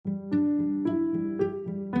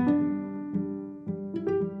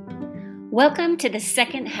Welcome to the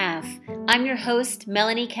second half. I'm your host,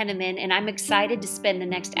 Melanie Kenneman, and I'm excited to spend the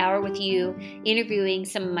next hour with you interviewing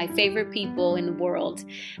some of my favorite people in the world.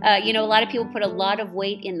 A lot of people put a lot of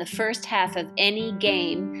weight in the first half of any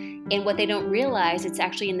game, and what they don't realize, it's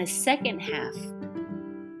actually in the second half.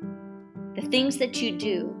 The things that you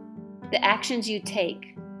do, the actions you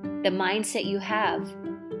take, the mindset you have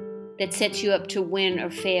that sets you up to win or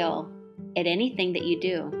fail at anything that you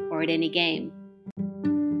do or at any game.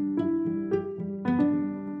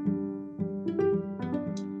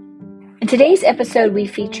 In today's episode, we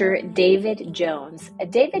feature David Jones.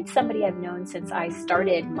 David's somebody I've known since I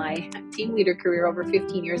started my team leader career over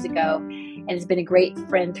 15 years ago, and has been a great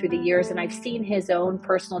friend through the years. And I've seen his own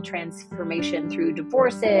personal transformation through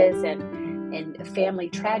divorces and family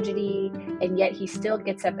tragedy, and yet he still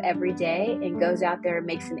gets up every day and goes out there and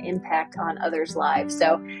makes an impact on others' lives.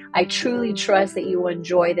 So I truly trust that you will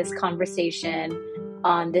enjoy this conversation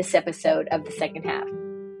on this episode of the second half.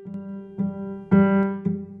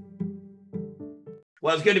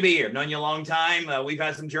 Well, it's good to be here. I've known you a long time. We've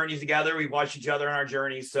had some journeys together. We've watched each other on our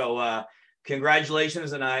journey. So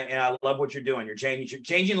congratulations. And I love what you're doing. You're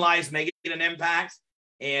changing lives, making an impact,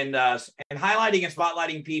 and highlighting and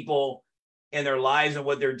spotlighting people and their lives and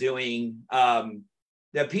what they're doing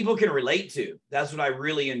that people can relate to. That's what I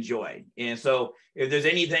really enjoy. And so if there's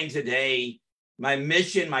anything today, my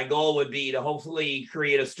mission, my goal would be to hopefully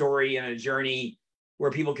create a story and a journey where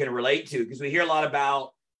people can relate to, because we hear a lot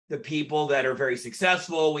about the people that are very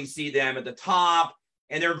successful. We see them at the top,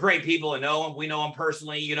 and they're great people and know them. We know them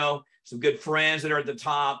personally, some good friends that are at the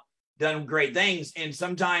top, done great things. And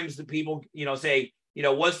sometimes the people, say,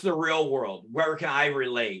 what's the real world? Where can I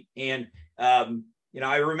relate? And,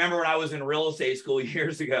 I remember when I was in real estate school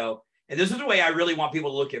years ago, and this is the way I really want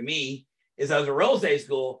people to look at me, is I was in real estate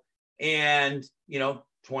school and,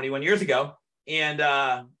 21 years ago. And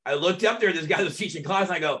I looked up there, this guy was teaching class,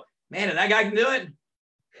 and I go, man, if that guy can do it,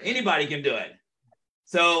 anybody can do it.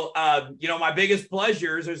 So, my biggest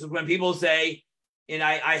pleasures is when people say, and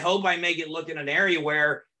I hope I make it look in an area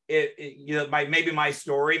where maybe my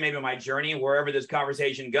story, maybe my journey, wherever this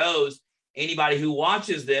conversation goes, anybody who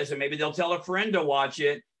watches this, and maybe they'll tell a friend to watch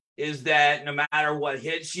it, is that no matter what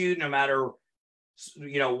hits you, no matter,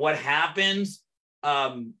 what happens,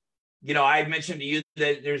 I mentioned to you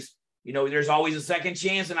that there's always a second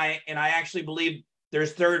chance. And I actually believe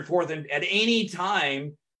there's third, fourth, and at any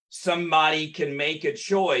time, somebody can make a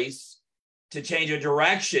choice to change a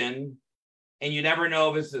direction, and you never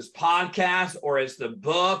know if it's this podcast or it's the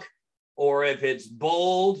book or if it's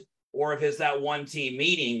Bold or if it's that one team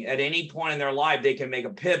meeting. At any point in their life, they can make a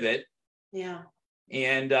pivot,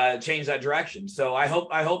 and change that direction. So I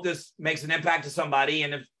hope this makes an impact to somebody.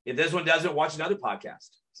 And if this one doesn't, watch another podcast.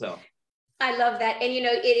 So I love that. And,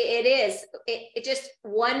 it just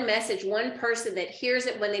one message, one person that hears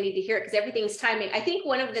it when they need to hear it, because everything's timing. I think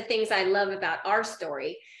one of the things I love about our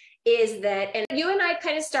story is that, and you and I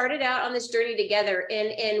kind of started out on this journey together,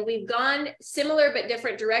 and we've gone similar but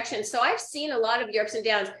different directions. So I've seen a lot of your ups and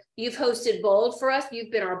downs. You've hosted Bold for us.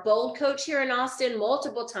 You've been our Bold coach here in Austin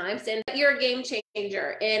multiple times, and you're a game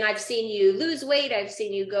changer. And I've seen you lose weight. I've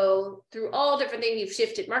seen you go through all different things. You've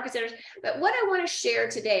shifted market centers. But what I want to share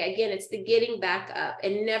today, again, it's the getting back up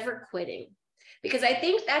and never quitting, because I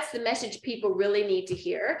think that's the message people really need to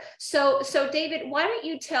hear. So David, why don't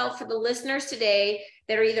you tell for the listeners today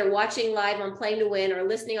that are either watching live on Playing to Win or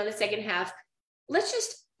listening on the second half, let's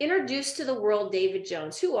just introduce to the world David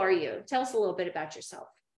Jones. Who are you? Tell us a little bit about yourself.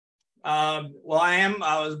 I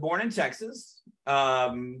was born in Texas,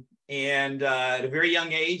 and at a very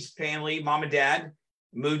young age, family, mom and dad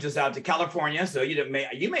moved us out to California. So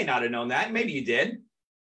you may not have known that. Maybe you did.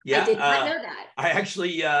 Yeah, I did not know that. I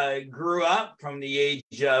actually grew up from the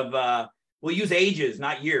age of, we'll use ages,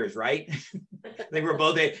 not years, right? I think we're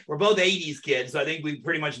both 80s kids, so I think we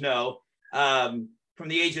pretty much know. From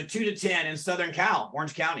the age of 2 to 10 in Southern Cal,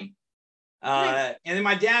 Orange County. And then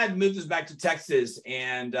my dad moved us back to Texas,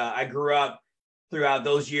 and I grew up throughout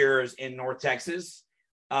those years in North Texas.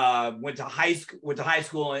 Went to high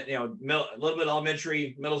school, a little bit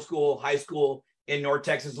elementary, middle school, high school in North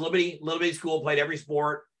Texas, little bitty school, played every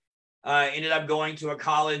sport. Ended up going to a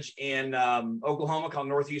college in Oklahoma called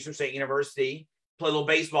Northeastern State University, played a little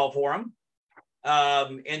baseball for them.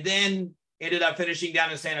 And then ended up finishing down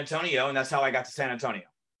in San Antonio, and that's how I got to San Antonio.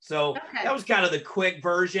 So That was kind of the quick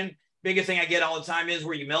version. Biggest thing I get all the time is,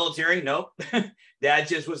 were you military? Nope. Dad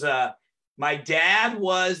just was my dad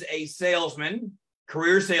was a salesman,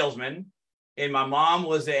 career salesman, and my mom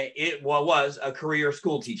was a career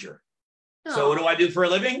school teacher. Aww. So what do I do for a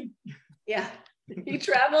living? Yeah. You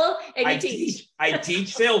travel and you teach. I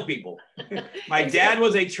teach salespeople. My dad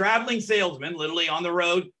was a traveling salesman, literally on the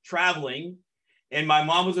road traveling. And my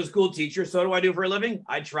mom was a school teacher. So what do I do for a living?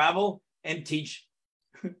 I travel and teach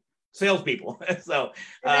salespeople. So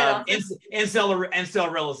and sell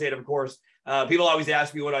real estate, of course. People always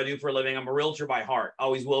ask me what I do for a living. I'm a realtor by heart.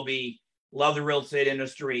 Always will be. Love the real estate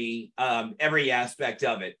industry, every aspect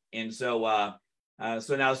of it. And so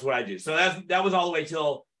so now that's what I do. So that was all the way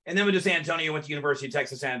till, and then went to San Antonio, went to University of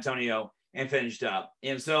Texas, San Antonio, and finished up.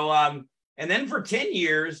 And so and then for 10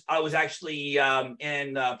 years, I was actually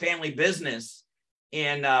in family business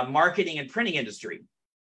in marketing and printing industry.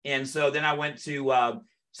 And so then I went to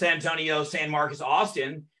San Antonio, San Marcos,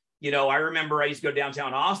 Austin. You know, I remember I used to go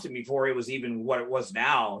downtown Austin before it was even what it was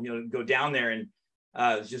now, you know, go down there, and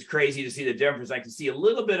it's just crazy to see the difference. I can see a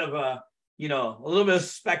little bit of a little bit of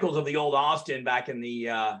speckles of the old Austin back in the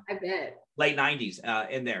I bet. late 90s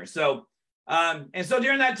in there. So and so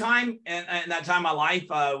during that time and that time of my life,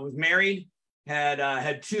 was married,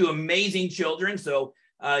 had two amazing children. So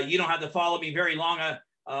you don't have to follow me very long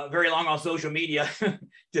on social media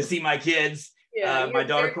to see my kids. Yeah, my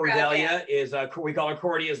daughter Cordelia is we call her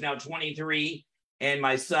Cordy, is now 23, and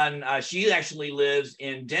my son she actually lives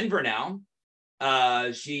in Denver now.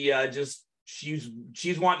 She's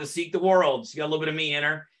wanting to seek the world. She got a little bit of me in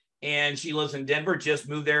her, and she lives in Denver, just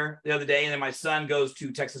moved there the other day. And then my son goes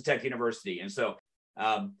to Texas Tech University. And so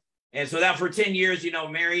that for 10 years, you know,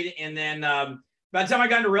 married. And then by the time I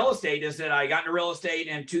got into real estate, I got into real estate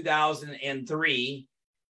in 2003.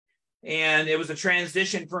 And it was a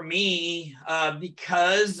transition for me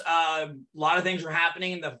because a lot of things were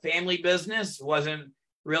happening in the family business. Wasn't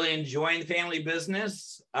really enjoying the family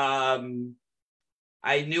business.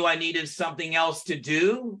 I knew I needed something else to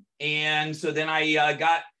do. And so then I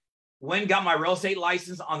got my real estate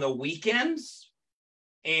license on the weekends.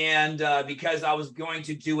 And because I was going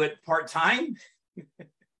to do it part-time.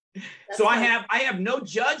 So I have no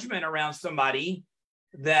judgment around somebody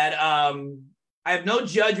that I have no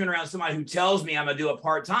judgment around somebody who tells me I'm going to do it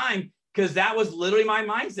part-time, because that was literally my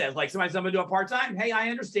mindset. Like, somebody's going to do it part-time. Hey, I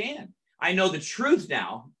understand. I know the truth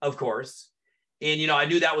now, of course. And, you know, I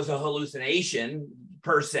knew that was a hallucination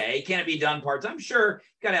per se. Can it be done part-time? Sure.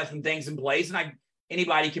 Got to have some things in place, and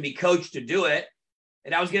anybody can be coached to do it.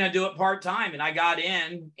 And I was going to do it part-time, and I got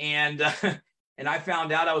in, and and I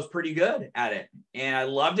found out I was pretty good at it, and I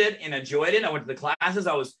loved it and enjoyed it. I went to the classes.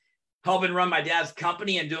 I was helping run my dad's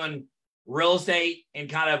company and doing real estate and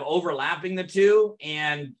kind of overlapping the two,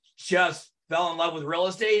 and just fell in love with real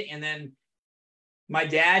estate. And then my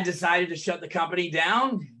dad decided to shut the company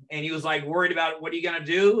down, and he was like worried about, what are you going to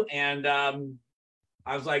do? And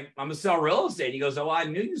I was like, I'm going to sell real estate. He goes, oh, I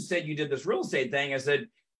knew you said you did this real estate thing. I said,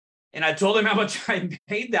 and I told him how much I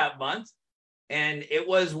paid that month. And it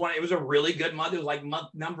was a really good month. It was like month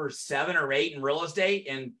number 7 or 8 in real estate.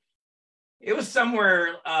 And it was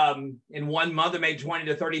somewhere in 1 month, I made 20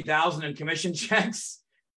 to 30,000 in commission checks.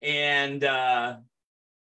 And,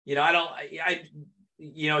 you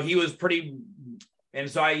know, he was pretty, and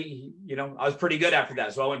so I was pretty good after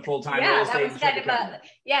that. So I went full-time real estate. That was kind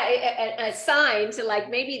of a sign to, like,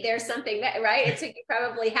 maybe there's something that, right? It's you're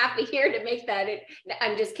probably happy here to make that.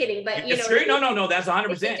 I'm just kidding, but you know, no, that's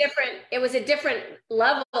 100%. It was a different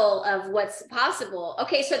level of what's possible.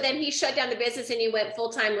 Okay, so then he shut down the business and he went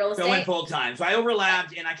full-time real estate. So I went full-time. So I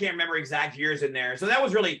overlapped, and I can't remember exact years in there. So that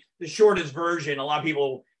was really the shortest version. A lot of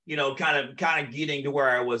people, you know, kind of getting to where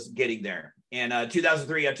I was getting there. And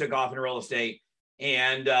 2003, I took off in real estate.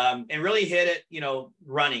 And really hit it, you know,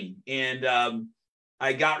 running. And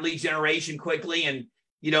I got lead generation quickly. And,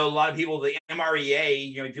 you know, a lot of people, the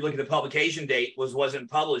MREA, you know, if you look at the publication date, wasn't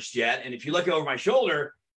published yet. And if you look over my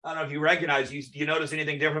shoulder, I don't know if you recognize, you notice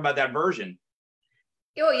anything different about that version?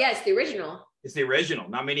 Oh, yeah, it's the original. It's the original.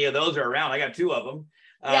 Not many of those are around. I got 2 of them.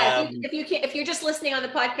 Yeah, if you're just listening on the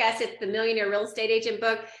podcast, it's the Millionaire Real Estate Agent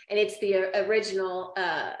book, and it's the original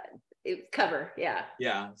cover. Yeah.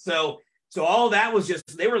 Yeah. So all that was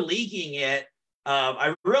just, they were leaking it.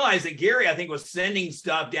 I realized that Gary, I think, was sending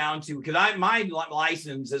stuff down to, because my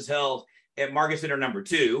license is held at Market Center number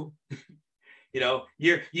 2. You know,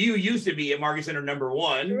 you used to be at Market Center number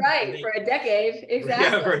 1. Right, for a decade. Exactly.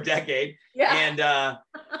 Yeah, for a decade. Yeah.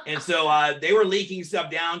 And so they were leaking stuff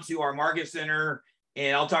down to our Market Center,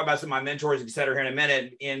 and I'll talk about some of my mentors, et cetera, here in a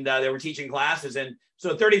minute. And they were teaching classes. And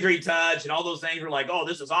so 33 Touch and all those things were like, oh,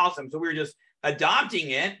 this is awesome. So we were just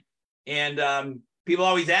adopting it. And people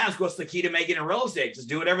always ask, what's the key to making in real estate? Just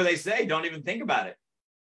do whatever they say. Don't even think about it.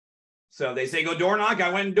 So they say, go door knock. I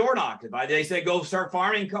went and door knocked. They say, go start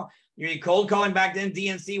farming. You mean cold calling back then?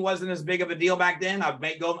 DNC wasn't as big of a deal back then.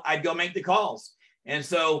 I'd go make the calls. And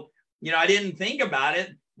so I didn't think about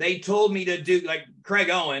it. They told me to do, like Craig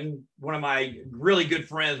Owen, one of my really good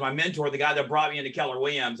friends, my mentor, the guy that brought me into Keller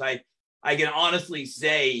Williams. I can honestly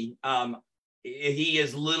say he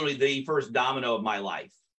is literally the first domino of my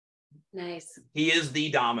life. Nice. He is the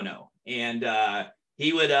domino. And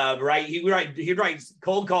he'd write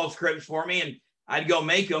cold call scripts for me, and I'd go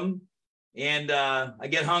make them, and I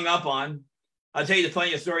get hung up on. I'll tell you the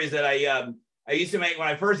funniest story is that I used to make, when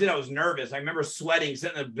I first did, I was nervous. I remember sweating,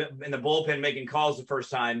 sitting in the bullpen making calls the first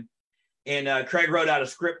time. And Craig wrote out a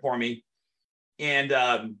script for me. And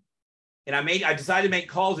I decided to make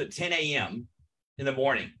calls at 10 a.m. in the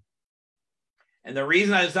morning. And the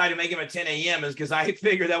reason I decided to make them at 10 a.m. is because I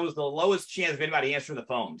figured that was the lowest chance of anybody answering the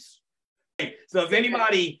phones. So if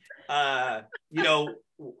anybody,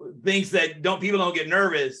 thinks that people don't get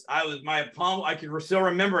nervous, I could still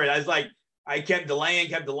remember it. I was like, I kept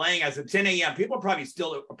delaying. I said 10 a.m. People are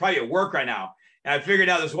probably at work right now. And I figured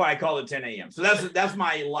out that's why I called it 10 a.m. So that's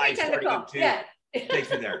my life starting to takes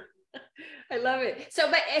me there. I love it.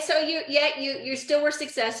 So you still were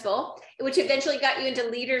successful, which eventually got you into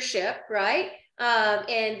leadership, right?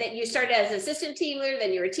 And that you started as an assistant team leader,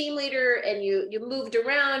 then you were a team leader, and you moved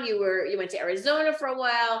around. You went to Arizona for a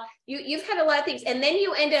while. You've had a lot of things, and then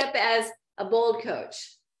you ended up as a bold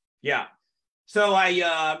coach. Yeah. So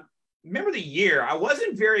I remember the year. I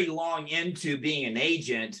wasn't very long into being an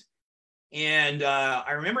agent, and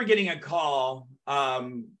I remember getting a call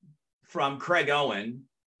from Craig Owen,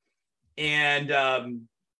 and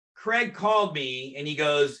Craig called me, and he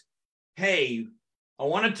goes, "Hey, I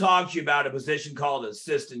want to talk to you about a position called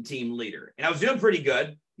assistant team leader." And I was doing pretty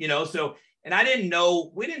good, so, and we didn't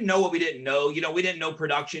know what we didn't know. We didn't know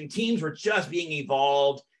production. Teams were just being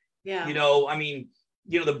evolved. Yeah.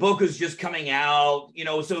 The book was just coming out,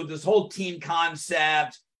 so this whole team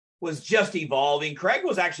concept was just evolving. Craig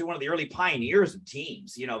was actually one of the early pioneers of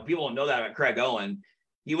teams. People don't know that about Craig Owen.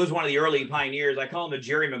 He was one of the early pioneers. I call him the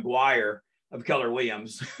Jerry Maguire of Keller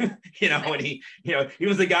Williams. When he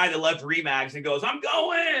was the guy that left Remax and goes, "I'm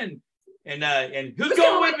going." And who's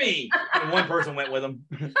going with me? And one person went with him.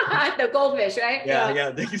 The Goldfish, right? Yeah,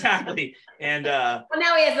 exactly. And well,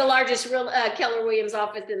 now he has the largest real Keller Williams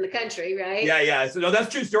office in the country, right? Yeah. So no, that's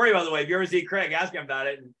a true story, by the way. If you ever see Craig, ask him about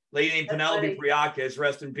it. And lady named Penelope Priakis,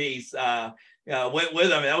 rest in peace, went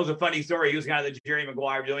with him. And that was a funny story. He was kind of the Jerry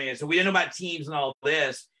Maguire doing it. So we didn't know about teams and all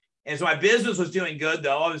this. And so my business was doing good,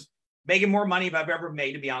 though. I was making more money if I've ever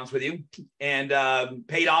made, to be honest with you, and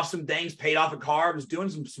paid off some things, paid off a car. I was doing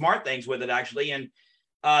some smart things with it, actually. And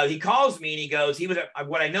he calls me and he goes,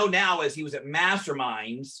 what I know now is he was at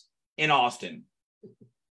Masterminds in Austin.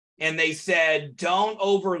 And they said, don't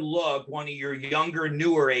overlook one of your younger,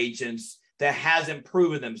 newer agents that hasn't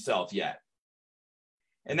proven themselves yet.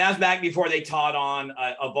 And that's back before they taught on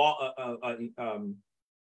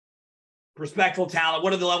respectful talent.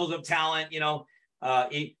 What are the levels of talent,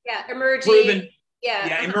 emerging, proven,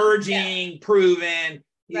 emerging, proven.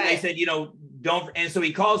 Right. They said, don't. And so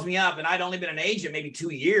he calls me up, and I'd only been an agent maybe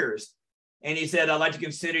 2 years, and he said, "I'd like to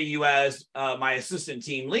consider you as my assistant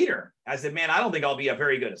team leader." I said, "Man, I don't think I'll be a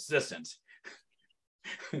very good assistant."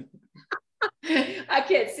 I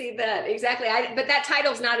can't see that exactly. But that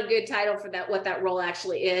title's not a good title for that. What that role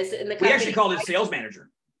actually is in the company. We actually called it sales manager.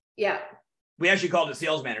 Yeah. We actually called it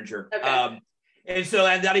sales manager. Okay. And so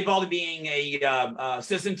that evolved to being a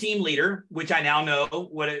assistant team leader, which I now know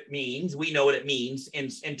what it means. We know what it means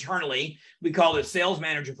internally. We call it sales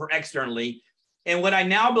manager for externally. And what I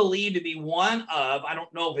now believe to be one of, I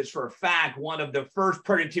don't know if it's for a fact, one of the first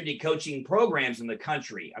productivity coaching programs in the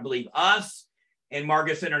country. I believe us and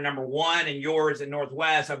Market Center #1 and yours in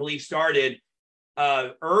Northwest, I believe, started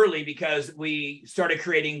early because we started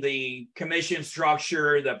creating the commission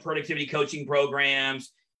structure, the productivity coaching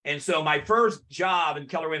programs. And so my first job in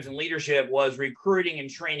Keller Williams and leadership was recruiting and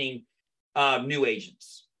training new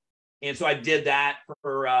agents. And so I did that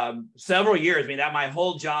for several years. I mean, that my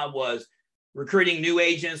whole job was recruiting new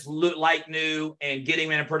agents, like new, and getting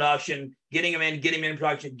them into production, getting them in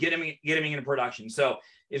production, getting them into production. So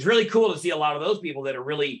it's really cool to see a lot of those people that are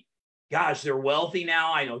really, gosh, they're wealthy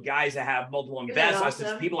now. I know guys that have multiple investments.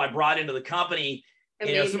 Awesome. People I brought into the company, some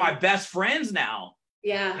of my best friends now.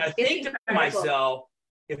 Yeah. And I think to myself,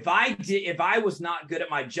 if I was not good at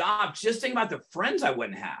my job, just think about the friends I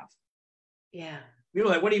wouldn't have. Yeah. People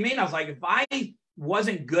are like, what do you mean? I was like, if I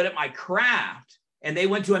wasn't good at my craft and they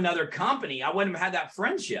went to another company, I wouldn't have had that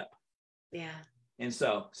friendship. Yeah. And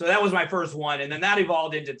so that was my first one. And then that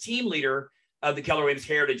evolved into team leader of the Keller Williams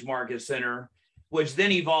Heritage Market Center, which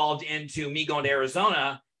then evolved into me going to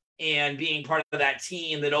Arizona and being part of that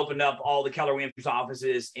team that opened up all the Keller Williams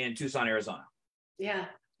offices in Tucson, Arizona. Yeah.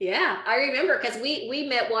 Yeah, I remember because we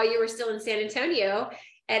met while you were still in San Antonio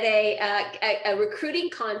at a recruiting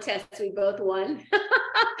contest we both won.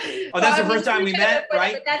 Oh, that's the first time we met,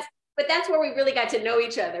 right? But that's where we really got to know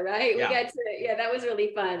each other, right? Yeah. We got to, yeah, that was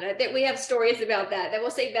really fun. I think we have stories about that. Then we'll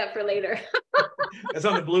save that for later. That's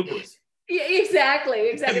on the bloopers. Yeah,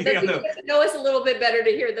 exactly. Then you get to know us a little bit better to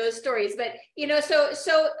hear those stories. But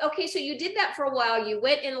so okay, so you did that for a while. You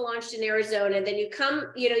went and launched in Arizona, and then you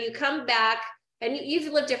come back, and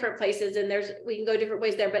you've lived different places, and we can go different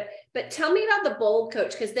ways there. But tell me about the Bold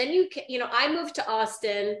Coach, because then I moved to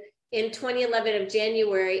Austin in 2011 of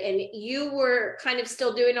January, and you were kind of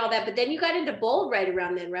still doing all that, but then you got into Bold right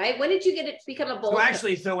around then, right? When did you get it to become a Bold?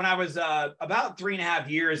 So when I was about 3.5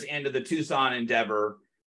 years into the Tucson endeavor,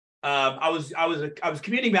 I was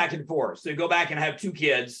commuting back and forth. So to go back and have 2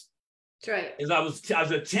 kids. That's right. Is I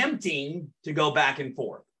was attempting to go back and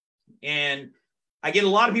forth. And I get a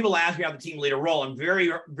lot of people ask me about the team leader role. I'm very,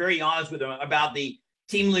 very honest with them about the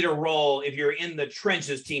team leader role. If you're in the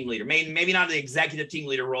trenches team leader, maybe not the executive team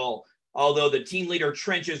leader role, although the team leader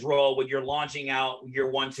trenches role when you're launching out year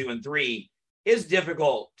 1, 2, and 3 is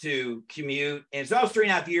difficult to commute. And so I was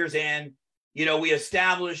 3.5 years in. We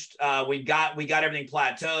established, we got everything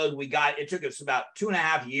plateaued. It took us about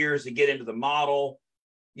 2.5 years to get into the model,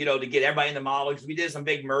 to get everybody in the model, because we did some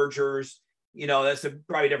big mergers. That's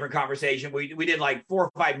probably a different conversation. We did like 4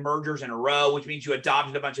 or 5 mergers in a row, which means you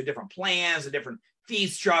adopted a bunch of different plans and different fee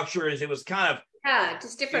structures. It was kind of,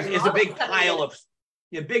 just different. It's a big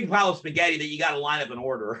pile of spaghetti that you got to line up in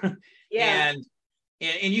order. Yeah.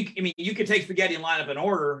 And you could take spaghetti and line up in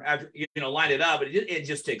order after, line it up, but it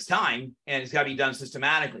just takes time, and it's got to be done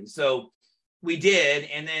systematically. So we did.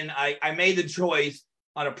 And then I made the choice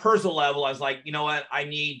on a personal level. I was like, you know what? I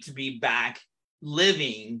need to be back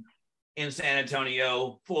living in San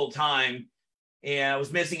Antonio full time. And I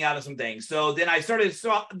was missing out on some things. So then I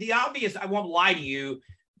won't lie to you.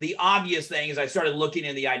 The obvious thing is I started looking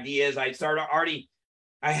into the ideas.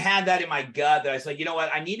 I had that in my gut that I said, you know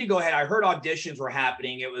what, I need to go ahead. I heard auditions were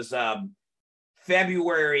happening. It was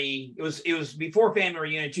February. It was before Family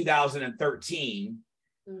Reunion 2013.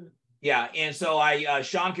 Yeah. And so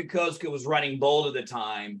Sean Kokoska was running Bold at the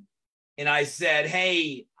time. And I said,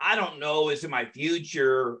 hey, I don't know, it's in my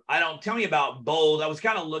future. Tell me about Bold. I was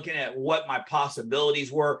kind of looking at what my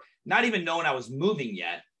possibilities were, not even knowing I was moving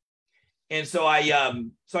yet. And so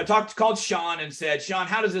called Sean and said, Sean,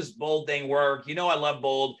 how does this Bold thing work? I love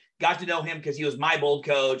Bold. Got to know him because he was my Bold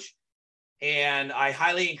coach. And I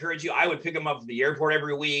highly encourage you. I would pick him up at the airport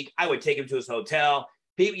every week. I would take him to his hotel.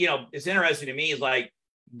 People, it's interesting to me. Is like,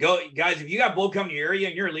 go guys, if you got Bold coming to your area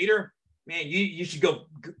and you're a leader, man, you should go.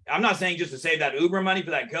 I'm not saying just to save that Uber money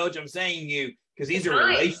for that coach. I'm saying because these are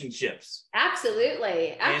relationships.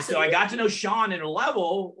 Absolutely. And so I got to know Sean at a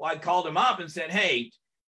level. I called him up and said, hey.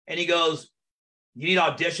 And he goes, you need to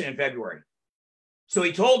audition in February. So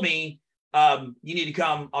he told me, you need to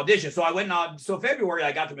come audition. So I went so February,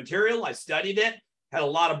 I got the material. I studied it, had a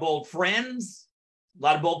lot of Bold friends, a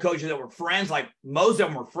lot of Bold coaches that were friends. Like most of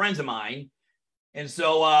them were friends of mine. And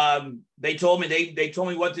so they told me, they told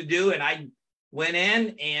me what to do. And I went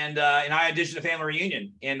in and I auditioned a Family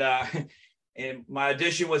Reunion. And my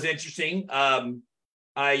audition was interesting. I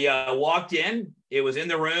walked in, it was in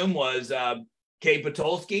the room was Kate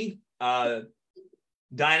Patulski, Diana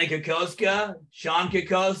Kokoska, Sean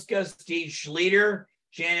Kokoska, Steve Schlueter,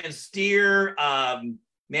 Shannon Steer. Man,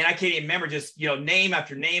 I can't even remember, just, name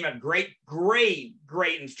after name of great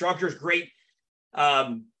instructors,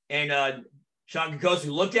 and Sean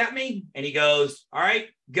Kokoska looked at me and he goes, all right,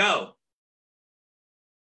 go.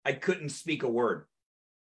 I couldn't speak a word.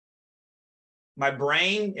 My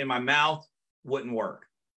brain and my mouth wouldn't work.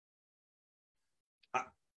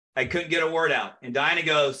 I couldn't get a word out. And Diana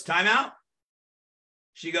goes, time out.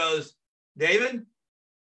 She goes, David,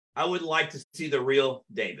 I would like to see the real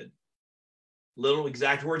David. Little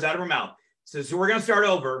exact words out of her mouth. So we're going to start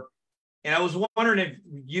over. And I was wondering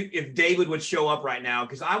if David would show up right now,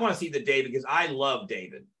 because I want to see the David, because I love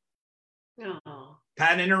David. Oh.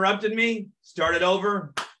 Pat interrupted me, started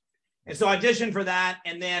over. And so I auditioned for that.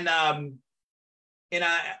 And then and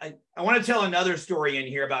I want to tell another story in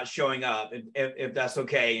here about showing up, if that's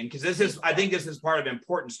okay. And because I think this is part of an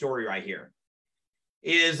important story right here.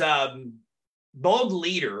 Is Bold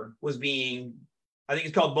Leader I think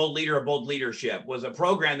it's called Bold Leader or Bold Leadership, was a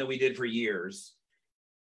program that we did for years.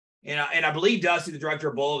 And I believe Dusty, the director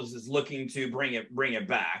of Bold, is looking to bring it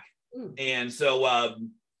back. And so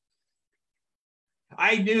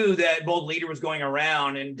I knew that Bold Leader was going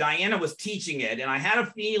around, and Diana was teaching it. And I had a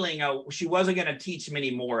feeling she wasn't going to teach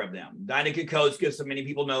many more of them. Diana Kokoska, so many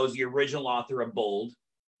people know, is the original author of Bold.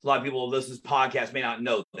 A lot of people who listen to this podcast may not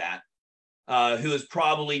know that. Who is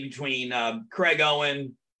probably between Craig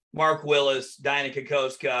Owen, Mark Willis, Diana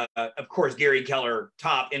Kokoska, of course, Gary Keller,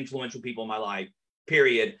 top influential people in my life,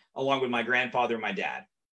 period, along with my grandfather and my dad.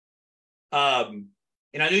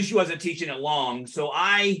 And I knew she wasn't teaching it long. So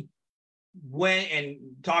I went and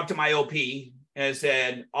talked to my OP and I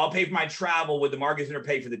said, I'll pay for my travel with the Market Center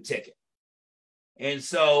pay for the ticket. And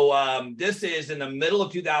so this is in the middle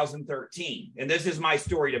of 2013. And this is my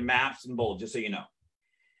story to MAPS and Bold, just so you know.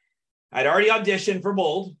 I'd already auditioned for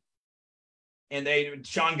Bold. And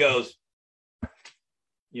Sean goes,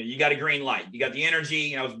 you got a green light. You got the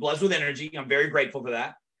energy. I was blessed with energy. I'm very grateful for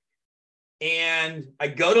that. And I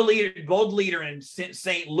go to Bold Leader in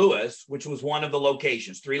St. Louis, which was one of the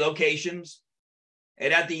locations, 3 locations.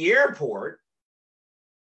 And at the airport,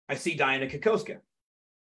 I see Diana Kokoska.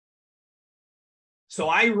 So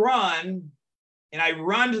I run to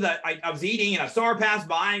I was eating and I saw her pass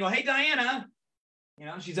by and go, hey, Diana.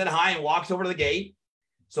 She said hi and walks over to the gate.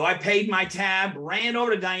 So I paid my tab, ran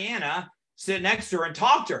over to Diana, sit next to her and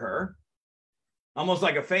talked to her, almost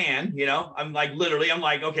like a fan, I'm like, literally, I'm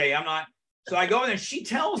like, okay, I'm not. So I go in there, she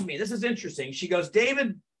tells me, this is interesting. She goes,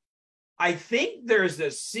 David, I think there's a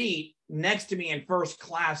seat next to me in first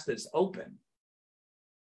class that's open.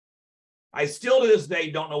 I still to this day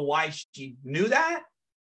don't know why she knew that.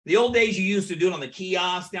 The old days you used to do it on the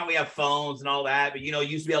kiosk. Now we have phones and all that, but you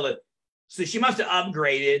used to be able to. So she must have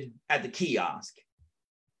upgraded at the kiosk.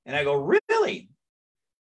 And I go, really?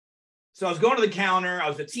 So I was going to the counter. I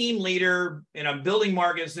was a team leader in a building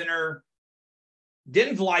Market Center.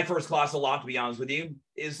 Didn't fly first class a lot, to be honest with you.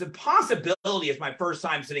 It's a possibility it's my first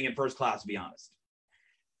time sitting in first class, to be honest.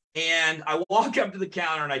 And I walk up to the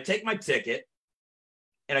counter and I take my ticket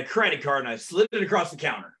and a credit card and I slid it across the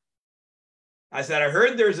counter. I said, I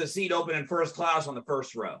heard there's a seat open in first class on the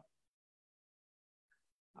first row.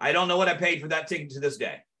 I don't know what I paid for that ticket to this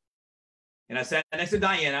day. And I sat next to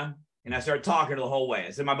Diana and I started talking to her the whole way.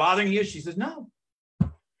 I said, am I bothering you? She says, no.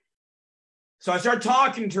 So I started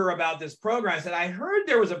talking to her about this program. I said, I heard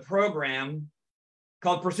there was a program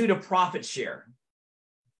called Pursuit of Profit Share.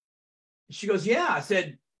 She goes, yeah. I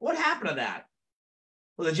said, what happened to that?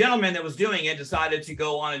 Well, the gentleman that was doing it decided to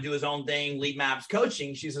go on and do his own thing, lead MAPS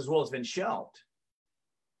coaching. She says, well, it's been shelved.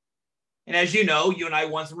 And as you know, you and I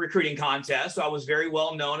won some recruiting contests. So I was very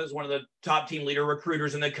well known as one of the top team leader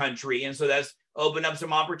recruiters in the country. And so that's opened up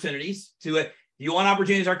some opportunities to it. If you want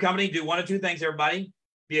opportunities in our company, do one of 2 things, everybody.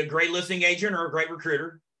 Be a great listing agent or a great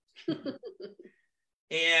recruiter.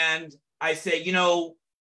 And I say,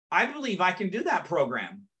 I believe I can do that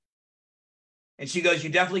program. And she goes, you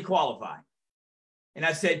definitely qualify. And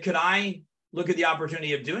I said, could I look at the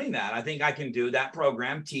opportunity of doing that? I think I can do that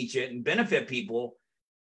program, teach it and benefit people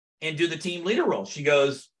and do the team leader role. She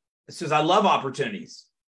says, I love opportunities.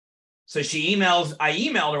 So I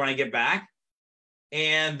emailed her when I get back.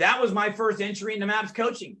 And that was my first entry into MAPS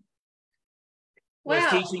coaching. Wow.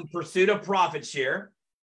 Was teaching Pursuit of Profit Share,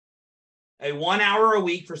 a 1 hour a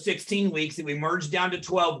week for 16 weeks. And we merged down to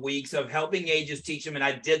 12 weeks of helping agents teach them. And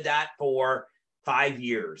I did that for 5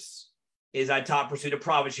 years. I taught Pursuit of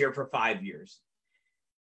Profit Share for 5 years.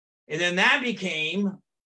 And then that became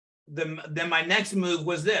then my next move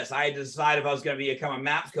was this. I had to decide if I was going to become a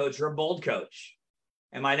MAPS coach or a Bold coach.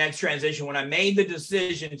 And my next transition, when I made the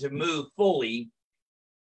decision to move fully,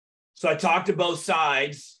 so I talked to both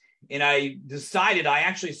sides and I decided I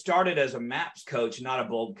actually started as a MAPS coach, not a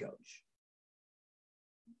Bold coach.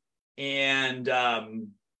 And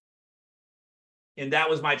that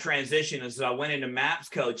was my transition. And so I went into MAPS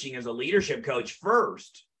coaching as a leadership coach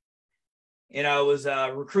first. And I was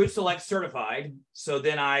Recruit Select certified. So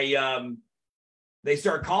then they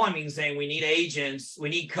started calling me and saying, we need agents, we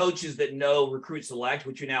need coaches that know Recruit Select,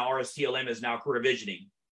 which now RSTLM is now career visioning.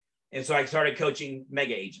 And so I started coaching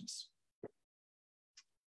mega agents.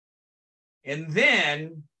 And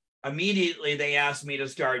then immediately they asked me to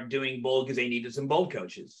start doing Bold because they needed some Bold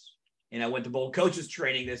coaches. And I went to Bold coaches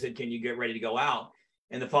training. They said, can you get ready to go out?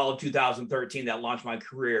 In the fall of 2013, that launched my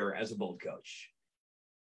career as a Bold coach.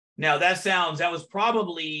 Now that was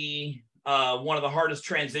probably one of the hardest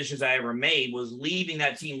transitions I ever made, was leaving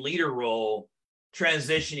that team leader role,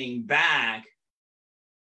 transitioning back.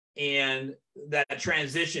 And that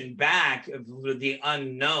transition back of the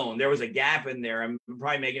unknown, there was a gap in there. I'm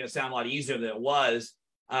probably making it sound a lot easier than it was.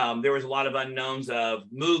 There was a lot of unknowns of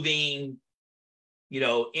moving,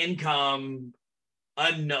 income,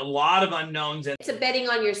 a lot of unknowns. It's a betting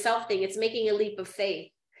on yourself thing. It's making a leap of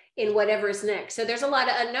faith in whatever's next. So there's a lot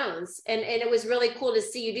of unknowns, and it was really cool to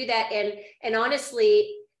see you do that. And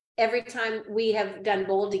honestly, every time we have done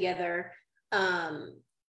Bold together,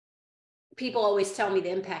 people always tell me the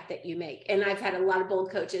impact that you make. And I've had a lot of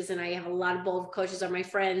bold coaches, and I have a lot of bold coaches are my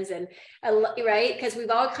friends, and right, because we've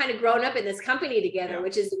all kind of grown up in this company together,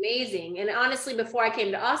 which is amazing. And honestly, before I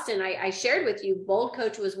came to Austin, I shared with you, bold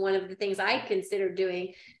coach was one of the things I considered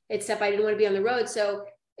doing, except I didn't want to be on the road. So,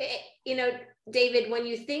 you know, David, when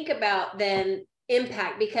you think about then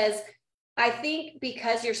impact, because I think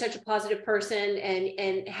because you're such a positive person,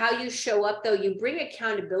 and how you show up, though, you bring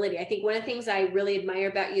accountability. I think one of the things I really admire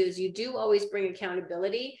about you is you do always bring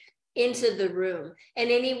accountability into the room, and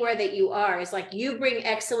anywhere that you are. Is like you bring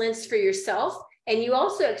excellence for yourself, and you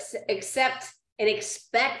also accept and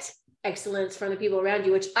expect excellence from the people around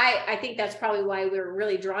you, which I think that's probably why we're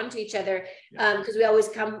really drawn to each other, because we always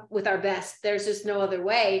come with our best. There's just no other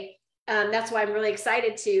way. That's why I'm really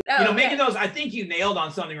excited to, making those, I think you nailed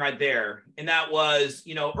on something right there. And that was,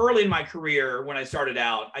 early in my career, when I started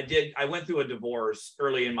out, I went through a divorce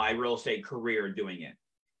early in my real estate career doing it.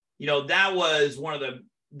 That was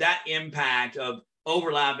that impact of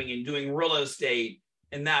overlapping and doing real estate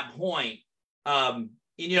in that point. And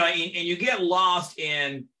you get lost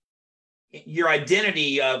in your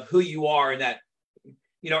identity of who you are. And that,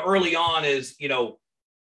 early on is,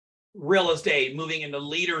 real estate, moving into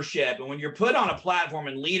leadership. And when you're put on a platform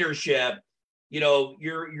in leadership,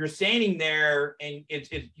 you're standing there, and it's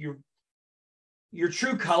your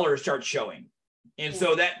true colors start showing. And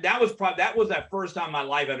so that was that first time in my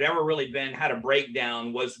life I've ever really had a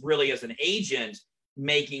breakdown, was really as an agent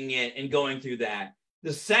making it and going through that.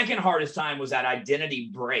 The second hardest time was that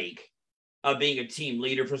identity break of being a team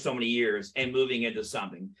leader for so many years and moving into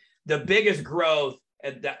something. The biggest growth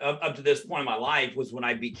up to this point in my life was when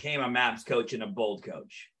I became a MAPS coach and a bold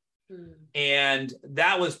coach. And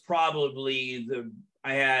that was probably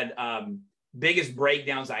biggest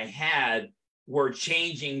breakdowns I had were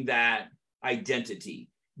changing that identity,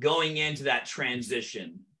 going into that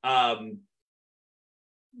transition.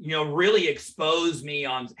 Really exposed me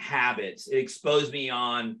on habits. It exposed me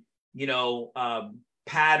on,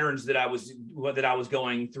 patterns that I was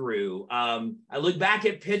going through. I look back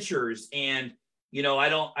at pictures, and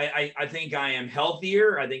I think I am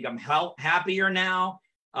healthier. I think I'm happier now.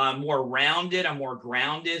 I'm more rounded. I'm more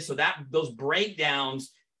grounded. So those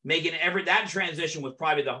breakdowns, making that transition was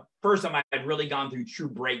probably the first time I had really gone through true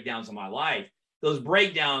breakdowns in my life. Those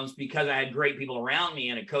breakdowns, because I had great people around me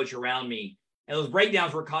and a coach around me, and those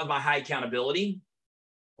breakdowns were caused by high accountability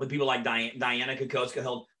with people like Diana Kokoska,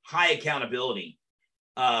 held high accountability,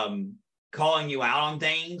 calling you out on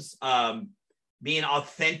things, being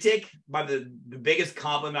authentic. By the biggest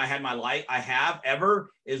compliment I had in my life, I have ever,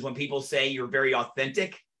 is when people say you're very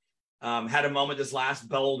authentic. Had a moment this last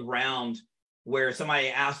bold round where somebody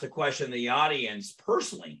asked a question in the audience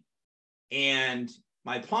personally, and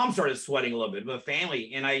my palm started sweating a little bit, with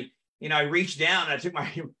family. And I reached down and I took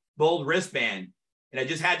my bold wristband, and I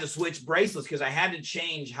just had to switch bracelets because I had to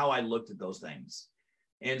change how I looked at those things.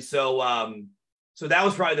 And so that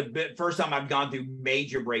was probably the first time I've gone through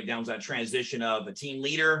major breakdowns, that transition of a team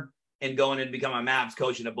leader and going in to become a MAPS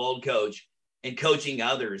coach and a bold coach and coaching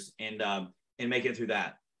others and making it through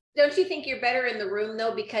that. Don't you think you're better in the room,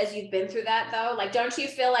 though, because you've been through that, though? Like, don't you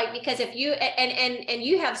feel like, because if you, and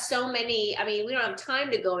you have so many, I mean, we don't have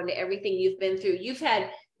time to go into everything you've been through. You've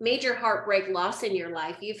had major heartbreak loss in your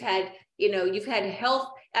life. You've had health.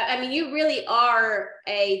 I mean, you really are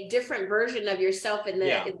a different version of yourself in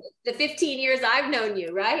the 15 years I've known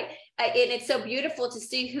you, right? And it's so beautiful to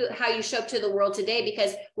see how you show up to the world today,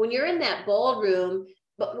 because when you're in that ballroom,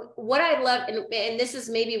 but what I love, and this is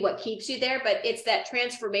maybe what keeps you there, but it's that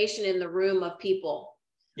transformation in the room of people.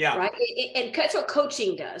 Yeah. Right. And that's what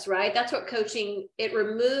coaching does, right? That's what coaching, it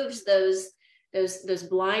removes those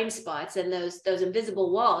blind spots and those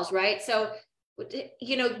invisible walls, right? So,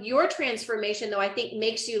 your transformation, though, I think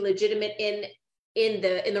makes you legitimate in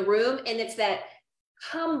the room, and it's that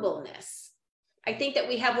humbleness. I think that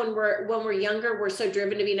we have when we're younger, we're so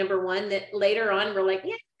driven to be number one that later on we're like,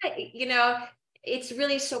 it's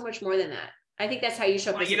really so much more than that. I think that's how you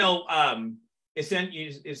show up. It's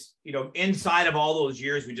inside of all those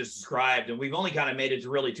years we just described, and we've only kind of made it to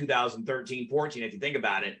really 2013, 14, if you think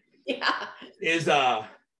about it. Yeah.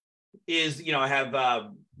 I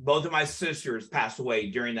have both of my sisters passed away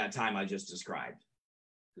during that time I just described.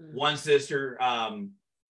 One sister,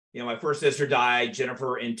 my first sister died,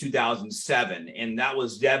 Jennifer, in 2007, and that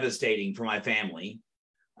was devastating for my family.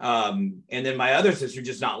 And then my other sister,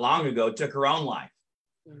 just not long ago, took her own life.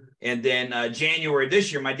 And then January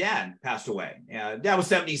this year, my dad passed away. Dad was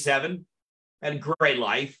 77, had a great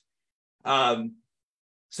life. So,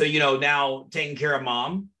 now taking care of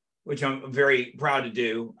mom, which I'm very proud to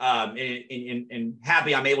do, and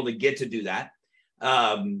happy I'm able to get to do that.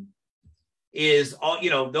 is all,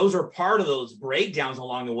 those are part of those breakdowns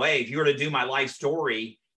along the way. If you were to do my life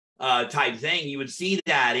story type thing, you would see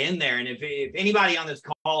that in there. And if anybody on this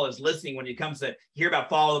call is listening, when it comes to hear about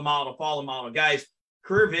follow the model, guys,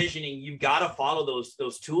 career visioning, you've got to follow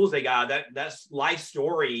those tools they got. That's life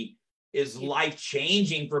story is life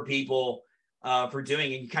changing for people for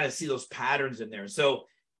doing, and you kind of see those patterns in there. So,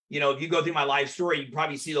 if you go through my life story, you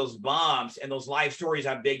probably see those bumps, and those life stories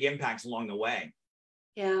have big impacts along the way.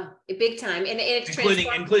 Yeah, big time. And it's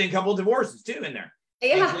including a couple of divorces too in there.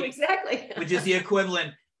 Yeah, exactly. Which is the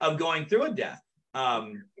equivalent of going through a death,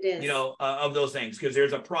 of those things, because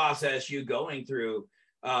there's a process you going through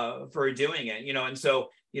for doing it, and so,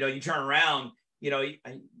 you turn around,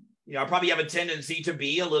 I probably have a tendency to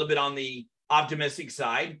be a little bit on the optimistic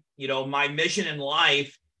side. My mission in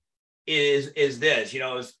life is this,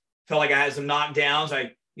 felt like I had some knockdowns.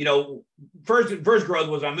 First growth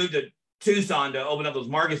was I moved to Tucson to open up those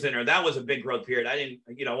market center. That was a big growth period. I didn't,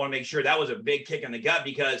 I want to make sure that was a big kick in the gut,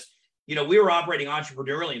 because, we were operating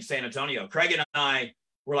entrepreneurially in San Antonio. Craig and I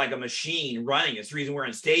were like a machine running. It's the reason we're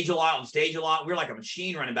on stage a lot. We were like a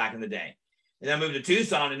machine running back in the day. And then I moved to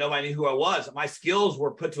Tucson and nobody knew who I was. My skills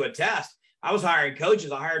were put to a test. I was hiring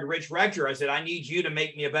coaches. I hired Rich Rector. I said, I need you to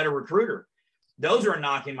make me a better recruiter. Those are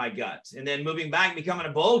knocking my guts. And then moving back, becoming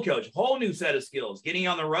a bold coach, whole new set of skills, getting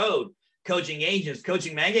on the road, coaching agents,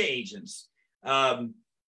 coaching mega agents.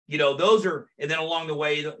 Those are, and then along the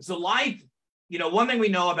way, so life, one thing we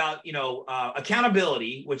know about,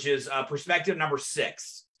 accountability, which is perspective number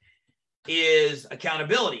 6, is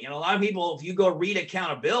accountability. And a lot of people, if you go read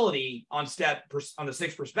accountability on the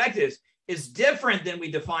 6 perspectives, is different than we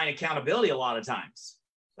define accountability a lot of times.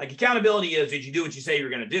 Like accountability is, did you do what you say you're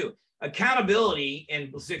going to do? Accountability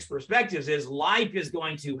in 6 perspectives is life is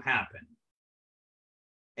going to happen.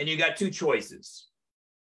 And you got 2 choices.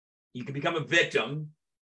 You can become a victim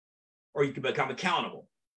or you can become accountable.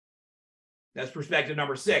 That's perspective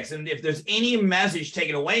number 6. And if there's any message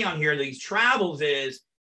taken away on here, these travels is,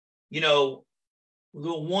 the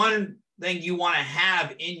one thing you want to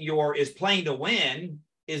have in is playing to win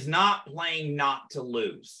is not playing not to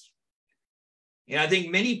lose. And I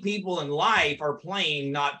think many people in life are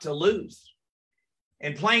playing not to lose.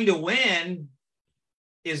 And playing to win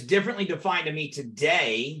is differently defined to me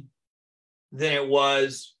today than it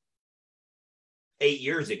was 8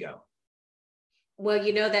 years ago. Well,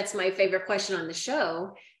 that's my favorite question on the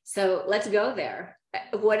show. So let's go there.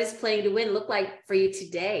 What does playing to win look like for you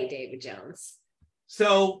today, David Jones?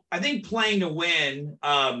 So I think playing to win,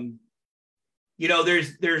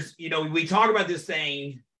 there's, we talk about this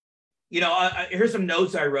thing, here's some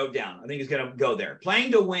notes I wrote down. I think it's going to go there.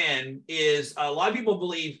 Playing to win is, a lot of people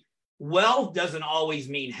believe wealth doesn't always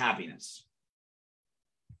mean happiness.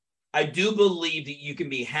 I do believe that you can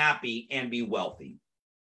be happy and be wealthy.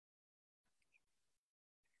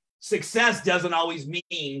 Success doesn't always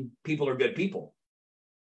mean people are good people.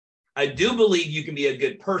 I do believe you can be a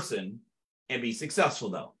good person and be successful,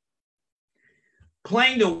 though.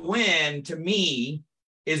 Playing to win, to me,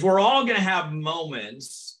 is we're all going to have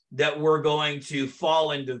moments that we're going to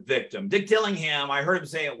fall into victim. Dick Dillingham, I heard him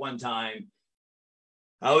say it one time.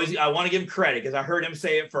 I want to give credit because I heard him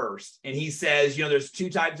say it first. And he says, there's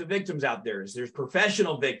 2 types of victims out there. There's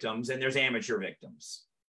professional victims and there's amateur victims.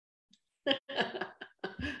 I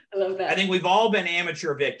love that. I think we've all been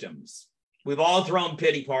amateur victims. We've all thrown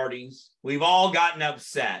pity parties. We've all gotten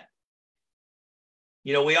upset.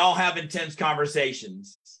 We all have intense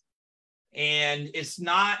conversations. And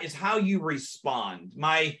it's how you respond.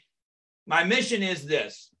 My mission is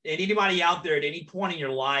this. And anybody out there at any point in your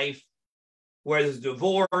life, whether it's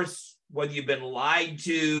divorce, whether you've been lied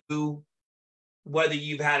to, whether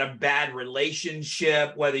you've had a bad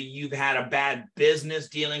relationship, whether you've had a bad business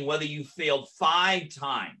dealing, whether you failed 5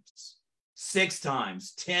 times, 6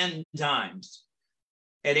 times, 10 times,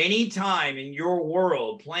 at any time in your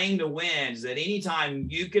world, playing to win is at any time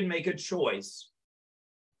you can make a choice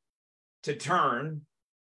to turn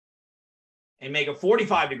and make a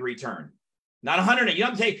 45-degree turn, not 100. You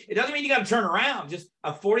don't take, it doesn't mean you got to turn around, just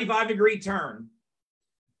a 45-degree turn.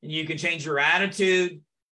 And you can change your attitude.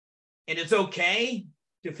 And it's okay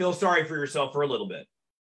to feel sorry for yourself for a little bit.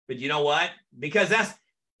 But you know what? Because that's,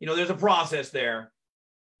 there's a process there.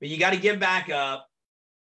 But you got to get back up.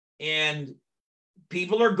 And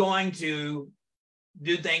people are going to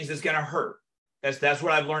do things that's going to hurt. That's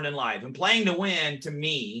what I've learned in life. And playing to win, to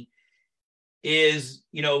me, is,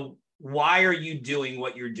 why are you doing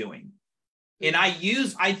what you're doing? And I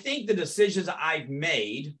think the decisions I've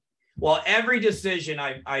made, every decision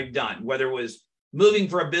I've done, whether it was moving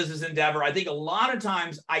for a business endeavor, I think a lot of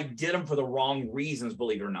times I did them for the wrong reasons,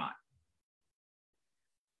 believe it or not.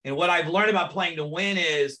 And what I've learned about playing to win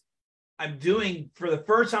is I'm doing, for the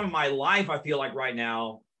first time in my life, I feel like right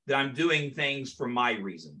now, that I'm doing things for my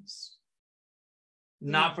reasons,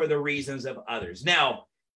 not for the reasons of others. Now,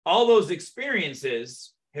 all those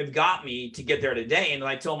experiences have got me to get there today. And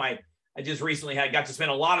I just recently got to spend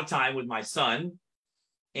a lot of time with my son,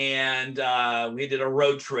 and we did a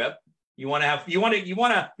road trip. You want to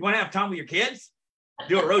have time with your kids?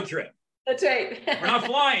 Do a road trip. That's right. We're not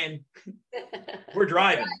flying. We're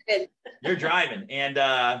driving. You're driving. And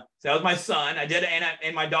so that was my son. I did,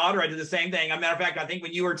 and my daughter, I did the same thing. As a matter of fact, I think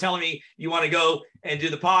when you were telling me you want to go and do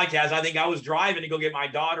the podcast, I think I was driving to go get my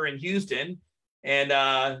daughter in Houston. And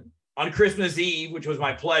on Christmas Eve, which was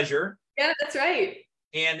my pleasure. Yeah, that's right.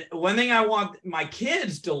 And one thing I want my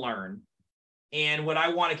kids to learn, and what I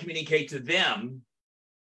want to communicate to them,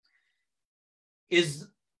 is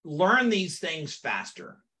learn these things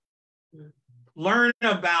faster. Learn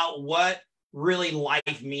about what really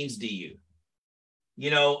life means to you.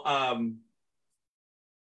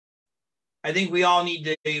 I think we all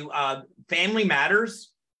need to, family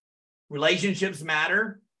matters, relationships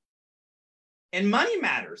matter, and money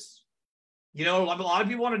matters. A lot of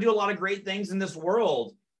people want to do a lot of great things in this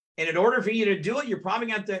world. And in order for you to do it, you're probably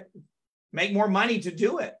going to have to make more money to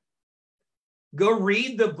do it. Go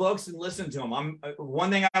read the books and listen to them. One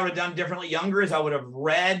thing I would have done differently younger is I would have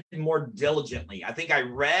read more diligently. I think I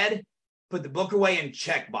read, put the book away, and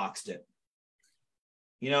checkboxed it.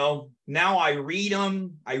 Now I read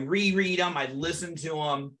them, I reread them, I listen to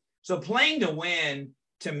them. So playing to win,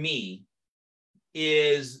 to me,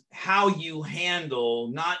 is how you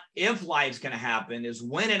handle, not if life's going to happen, is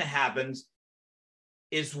when it happens,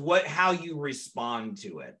 is how you respond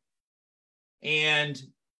to it. And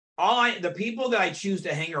the people that I choose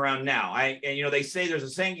to hang around now, they say there's a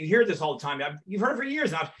saying, you hear this all the time. You've heard it for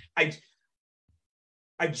years. And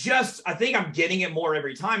I think I'm getting it more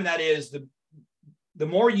every time. And that is the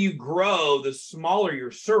more you grow, the smaller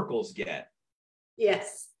your circles get.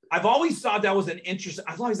 Yes. I've always thought that was an interesting,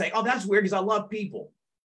 I was always like, oh, that's weird because I love people.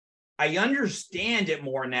 I understand it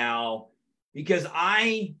more now because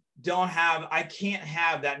I can't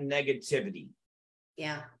have that negativity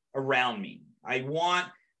around me. I want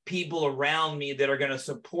people around me that are going to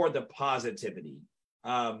support the positivity.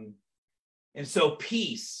 And so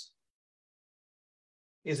peace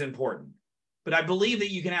is important. But I believe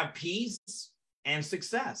that you can have peace and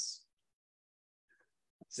success.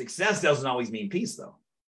 Success doesn't always mean peace, though.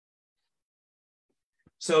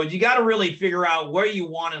 So you got to really figure out what you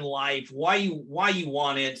want in life, why you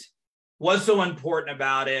want it, what's so important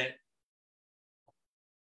about it.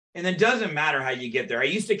 And it doesn't matter how you get there. I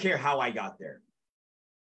used to care how I got there.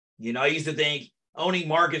 I used to think owning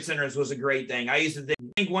market centers was a great thing. I used to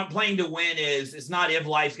think what playing to win is, it's not if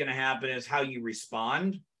life's going to happen, it's how you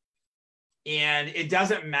respond. And it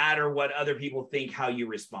doesn't matter what other people think, how you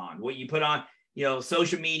respond. What you put on,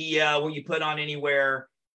 social media, what you put on anywhere,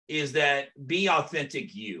 is that be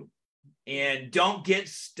authentic you, and don't get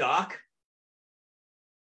stuck.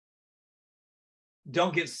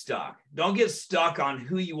 Don't get stuck. Don't get stuck on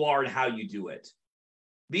who you are and how you do it.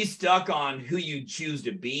 Be stuck on who you choose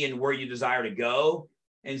to be and where you desire to go,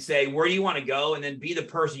 and say, where do you want to go? And then be the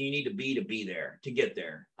person you need to be there, to get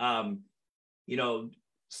there.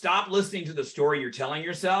 Stop listening to the story you're telling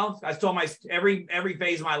yourself. I told every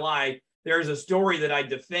phase of my life, there's a story that I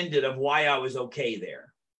defended of why I was okay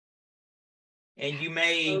there. And you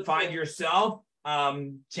may find yourself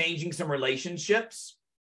changing some relationships.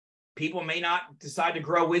 People may not decide to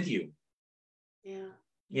grow with you. Yeah.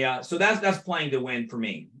 Yeah. So that's playing to win for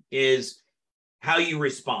me, is how you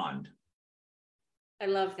respond. I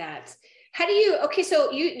love that. How do you,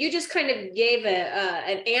 so you just kind of gave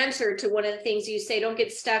an answer to one of the things you say. Don't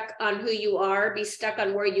get stuck on who you are, be stuck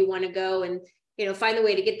on where you want to go, and, find the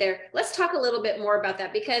way to get there. Let's talk a little bit more about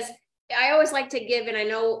that, because I always like to give, and I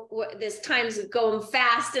know this time's going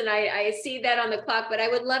fast and I see that on the clock, but I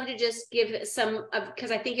would love to just give some,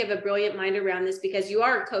 because I think you have a brilliant mind around this, because you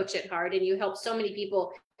are a coach at heart and you help so many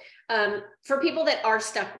people. For people that are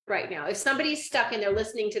stuck right now, if somebody's stuck and they're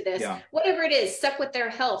listening to this, whatever it is, stuck with their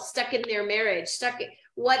health, stuck in their marriage,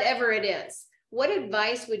 whatever it is, what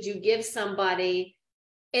advice would you give somebody?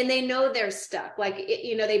 And they know they're stuck,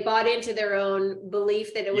 they bought into their own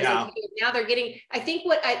belief that it was okay. Now they're getting, I think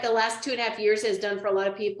what the last 2.5 years has done for a lot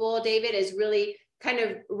of people, David, is really kind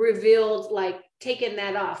of revealed, taking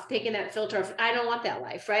that filter off. I don't want that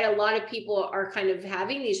life, right? A lot of people are kind of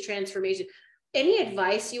having these transformations. Any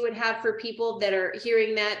advice you would have for people that are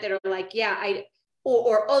hearing that are like, the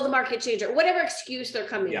market changed, or whatever excuse they're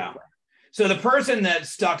coming up with? So the person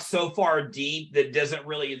that's stuck so far deep that's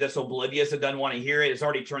oblivious, that doesn't want to hear it, has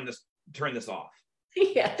already turned this off.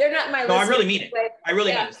 Yeah, they're not my No, I listeners. really mean it. I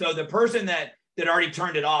really Yeah. mean it. So the person that already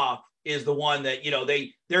turned it off is the one that,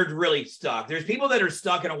 they're really stuck. There's people that are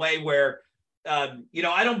stuck in a way where, I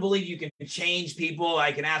don't believe you can change people.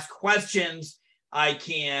 I can ask questions. I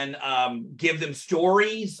can give them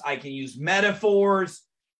stories. I can use metaphors,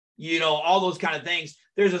 all those kind of things.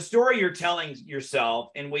 There's a story you're telling yourself,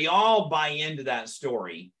 and we all buy into that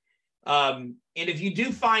story. And if you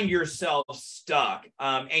do find yourself stuck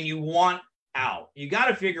and you want out, you got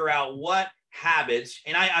to figure out what habits.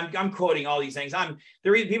 And I'm quoting all these things.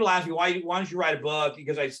 People ask me, why don't you write a book?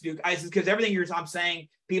 Because I said, because everything I'm saying,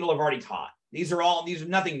 people have already taught. These are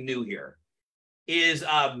nothing new here. Is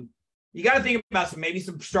you got to think about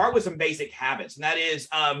start with some basic habits. And that is,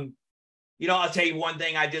 I'll tell you one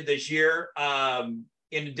thing I did this year and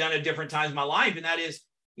done at different times in my life. And that is,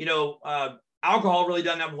 alcohol really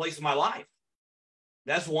doesn't have a place in my life.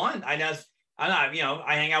 That's one. I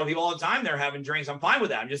hang out with people all the time. They're having drinks. I'm fine with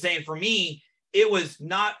that. I'm just saying, for me, it was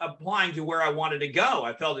not applying to where I wanted to go.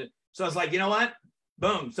 I felt it. So I was like, you know what?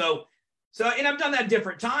 Boom. So, and I've done that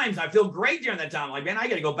different times. I feel great during that time. I'm like, man, I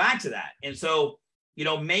got to go back to that. And so,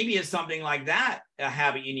 maybe it's something like that, a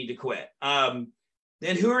habit you need to quit.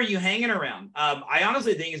 Then who are you hanging around? I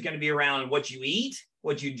honestly think it's going to be around what you eat,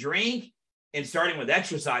 what you drink, and starting with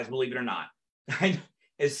exercise, believe it or not.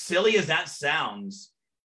 As silly as that sounds,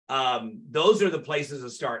 those are the places to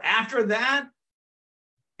start. After that,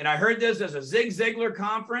 and I heard this as a Zig Ziglar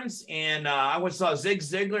conference, and I went saw Zig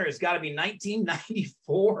Ziglar. It's got to be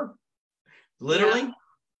 1994, literally. Yeah.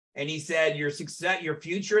 And he said, your success, your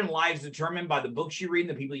future in life is determined by the books you read and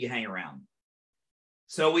the people you hang around.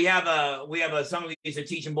 So we have somebody who used to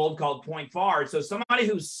teach in Bold called Point Forward. So somebody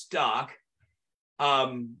who's stuck,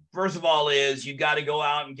 first of all, is you got to go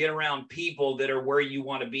out and get around people that are where you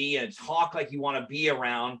want to be and talk like you want to be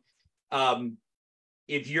around.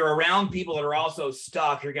 If you're around people that are also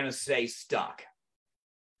stuck, you're going to stay stuck.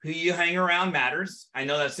 Who you hang around matters. I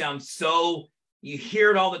know that sounds so, you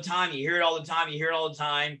hear it all the time.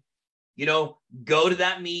 Go to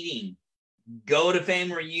that meeting, go to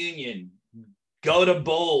family reunion, go to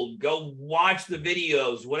Bold, go watch the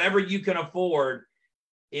videos, whatever you can afford.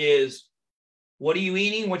 Is what are you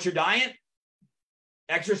eating? What's your diet?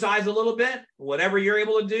 Exercise a little bit, whatever you're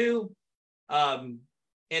able to do. And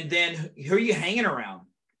then who are you hanging around?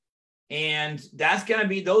 And that's going to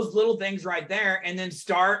be those little things right there. And then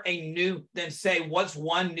then say, what's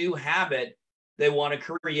one new habit they want to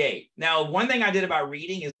create? Now, one thing I did about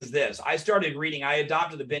reading is this. I started reading. I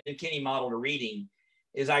adopted the Ben Kinney model to reading.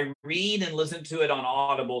 Is I read and listen to it on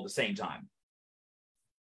Audible at the same time.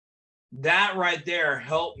 That right there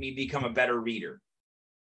helped me become a better reader.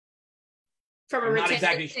 From a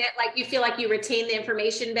retention, like you feel like you retain the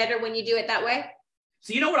information better when you do it that way?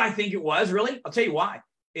 So you know what I think it was, really? I'll tell you why.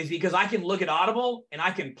 Is because I can look at Audible and I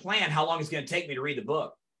can plan how long it's going to take me to read the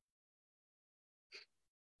book.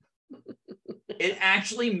 It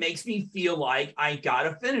actually makes me feel like I got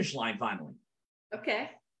a finish line finally. Okay.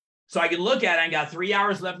 So I can look at it and got 3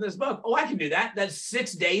 hours left in this book. Oh, I can do that. That's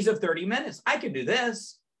 6 days of 30 minutes. I can do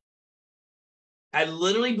this. I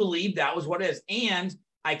literally believe that was what it is. And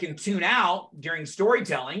I can tune out during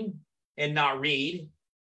storytelling and not read.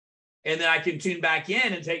 And then I can tune back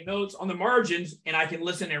in and take notes on the margins, and I can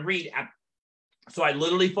listen and read. So I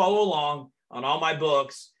literally follow along on all my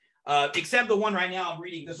books, except the one right now I'm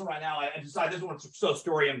reading. This one right now, I decided this one's so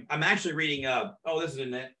story. I'm actually reading, this is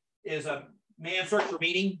in it, is Man's Search for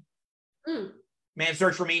Meaning. Man's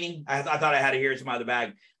Search for Meaning. I thought I had it here. It's in my other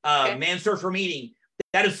bag. Okay. Man's Search for Meaning.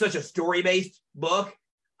 That is such a story-based book.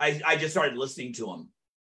 I just started listening to them.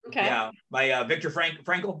 Okay. Yeah, by Viktor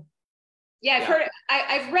Frankl. Yeah, I've heard it.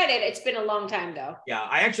 I've read it. It's been a long time though. Yeah,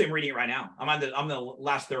 I actually am reading it right now. I'm the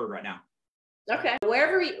last third right now. Okay.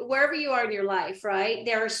 Wherever you are in your life, right?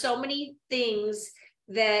 There are so many things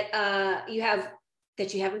that you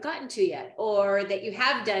haven't gotten to yet, or that you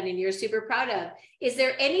have done and you're super proud of. Is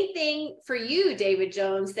there anything for you, David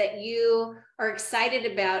Jones, that you are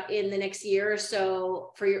excited about in the next year or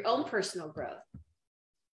so for your own personal growth?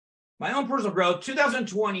 My own personal growth,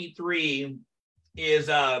 2023 is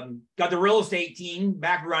got the real estate team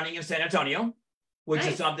back running in San Antonio, which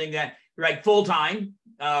is something that full time.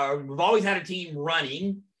 We've always had a team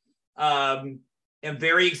running. I'm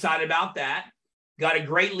very excited about that. Got a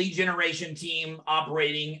great lead generation team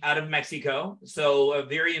operating out of Mexico. So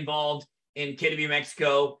very involved in KW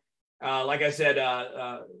Mexico. Like I said,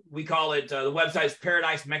 we call it, the website is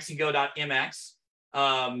paradisemexico.mx.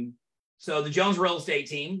 So the Jones Real Estate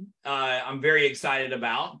team, I'm very excited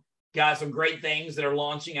about. Got some great things that are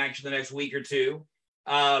launching actually the next week or two.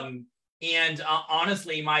 And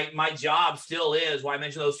honestly, my job still is, I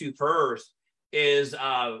mentioned those two first, is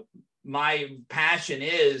my passion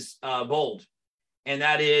is Bold. And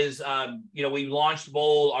that is, we launched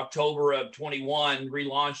Bold October of 21,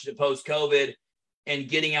 relaunched it post-COVID, and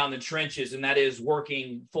getting out in the trenches. And that is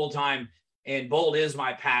working full-time. And Bold is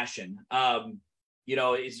my passion.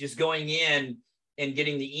 It's just going in and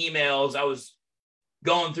getting the emails. I was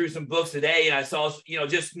going through some books today, and I saw,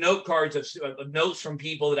 just note cards of notes from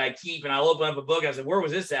people that I keep. And I'll open up a book. I said, where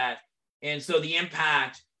was this at? And so the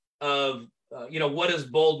impact of, what does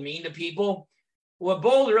Bold mean to people? What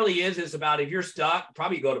Bold really is about, if you're stuck,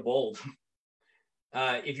 probably go to Bold.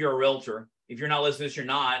 If you're a realtor, if you're not listening to this, you're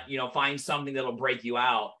not, find something that'll break you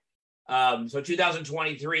out. So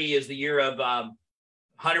 2023 is the year of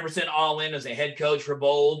 100% all in as a head coach for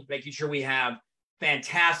Bold, making sure we have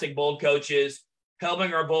fantastic Bold coaches,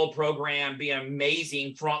 helping our Bold program be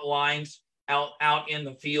amazing front lines out in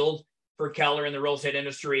the field for Keller in the real estate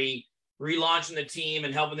industry, relaunching the team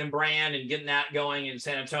and helping them brand and getting that going in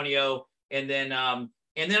San Antonio. And then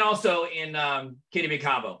also in Kitty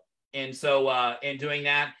Cabo. And so, and doing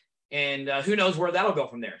that, and who knows where that'll go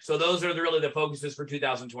from there. So those are really the focuses for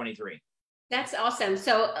 2023. That's awesome.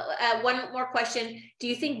 So one more question. Do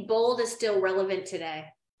you think Bold is still relevant today?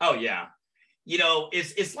 Oh, yeah.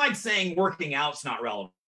 It's like saying working out's not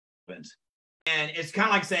relevant. And it's kind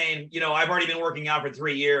of like saying, I've already been working out for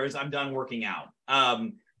 3 years. I'm done working out.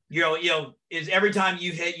 Is every time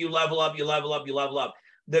you hit, you level up, you level up, you level up.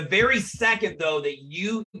 The very second, though, that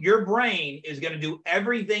your brain is going to do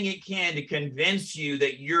everything it can to convince you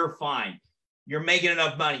that you're fine. You're making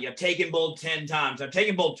enough money. I've taken Bold 10 times. I've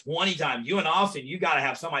taken Bold 20 times. You in Austin, you got to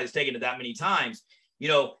have somebody that's taken it that many times.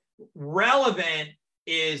 Relevant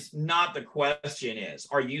is not the question.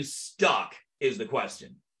 Are you stuck is the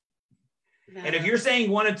question. No. And if you're saying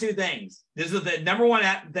one of two things, this is the number one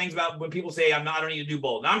things about when people say, I don't need to do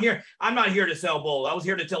Bold. Now I'm not here to sell Bold. I was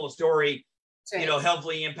here to tell a story. Right.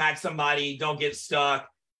 Hopefully impact somebody, don't get stuck.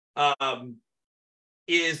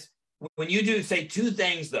 Is when you do say two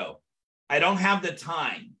things, though, I don't have the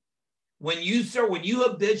time. When you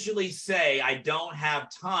habitually say, I don't have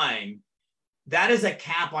time, that is a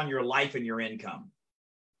cap on your life and your income.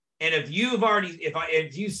 And if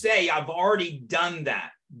you say, I've already done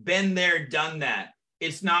that, been there, done that,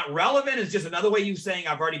 it's not relevant. It's just another way you saying,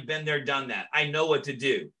 I've already been there, done that. I know what to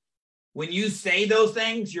do. When you say those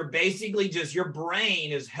things, you're basically your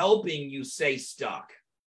brain is helping you stay stuck.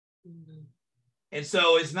 Mm-hmm. And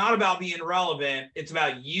so it's not about being relevant. It's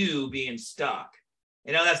about you being stuck.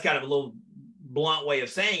 That's kind of a little blunt way of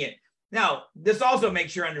saying it. Now, this also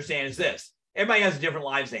makes sure you understand is this. Everybody has different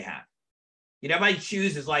lives they have. Everybody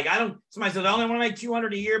chooses somebody says, I only want to make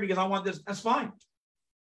 200 a year because I want this. That's fine.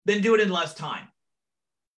 Then do it in less time.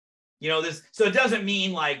 So it doesn't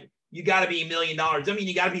mean you got to be $1 million. It doesn't mean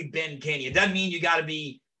you got to be Ben Kenny. It doesn't mean you got to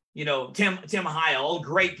be, Tim Haya, all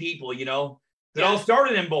great people, that all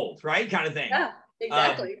started in Bold, right? Kind of thing. Yeah,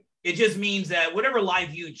 exactly. It just means that whatever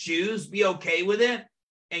life you choose, be okay with it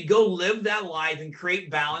and go live that life and create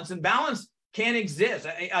balance. And balance can exist.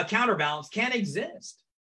 A counterbalance can exist.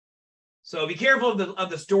 So be careful of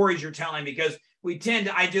the stories you're telling, because we tend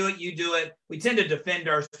to, I do it, you do it. We tend to defend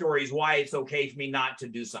our stories, why it's okay for me not to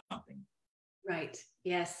do something. Right.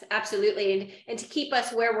 Yes, absolutely. And to keep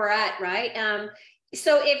us where we're at, right?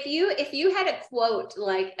 So if you had a quote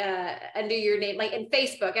under your name, like in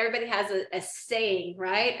Facebook, everybody has a saying,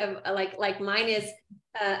 right? Like mine is,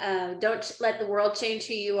 don't let the world change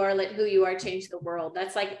who you are, let who you are change the world.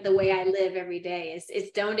 That's like the way I live every day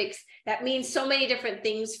that means so many different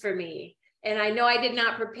things for me. And I know I did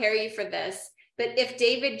not prepare you for this, but if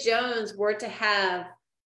David Jones were to have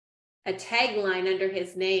a tagline under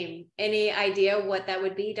his name, any idea what that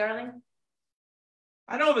would be, darling?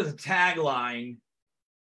 I don't know if it's a tagline.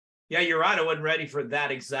 Yeah, you're right. I wasn't ready for that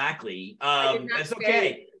exactly. It's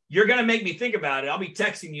okay. You're going to make me think about it. I'll be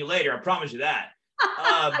texting you later. I promise you that.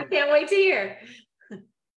 I can't wait to hear.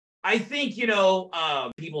 I think,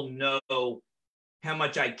 people know how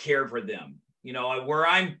much I care for them, where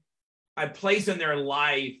I place in their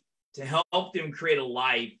life to help them create a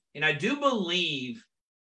life. And I do believe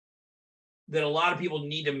that a lot of people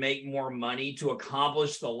need to make more money to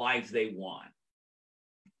accomplish the life they want.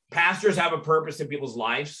 Pastors have a purpose in people's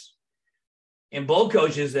lives, and Bold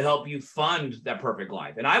coaches to help you fund that perfect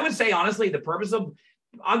life. And I would say, honestly, the purpose of,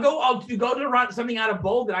 I'll go to run something out of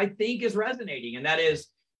Bold that I think is resonating. And that is,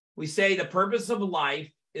 we say the purpose of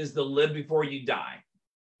life is to live before you die.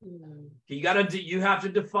 Mm. You have to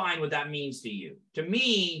define what that means to you. To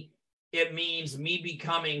me, it means me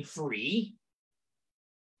becoming free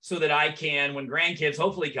so that I can, when grandkids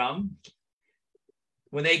hopefully come,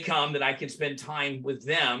 when they come, that I can spend time with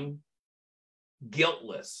them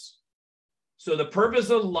guiltless. So the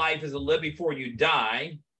purpose of life is to live before you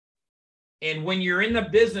die. And when you're in the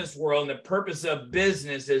business world, the purpose of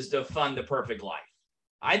business is to fund the perfect life.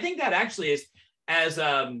 I think that actually is as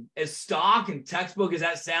stock and textbook as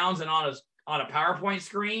that sounds and on a PowerPoint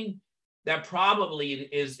screen, that probably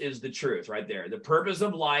is the truth right there. The purpose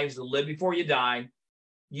of life is to live before you die.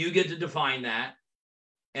 You get to define that.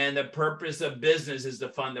 And the purpose of business is to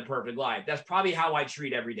fund the perfect life. That's probably how I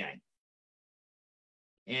treat every day.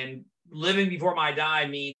 And living before I die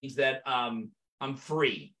means that I'm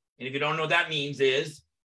free. And if you don't know what that means is,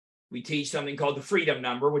 we teach something called the freedom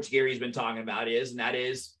number, which Gary's been talking about and that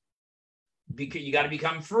is because you got to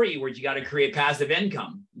become free, where you got to create passive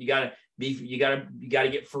income. You got to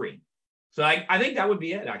get free. So I think that would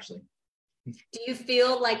be it, actually. Do you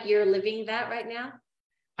feel like you're living that right now?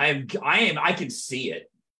 I am. I can see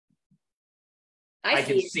it. I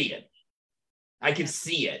can see it. I can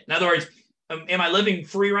see it. In other words, am I living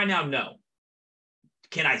free right now? No.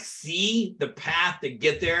 Can I see the path to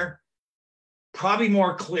get there? Probably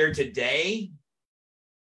more clear today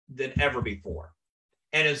than ever before.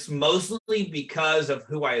 And it's mostly because of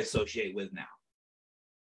who I associate with now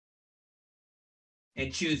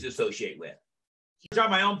and choose to associate with. I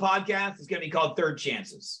start my own podcast. It's going to be called Third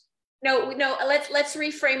Chances. No, let's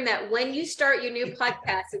reframe that. When you start your new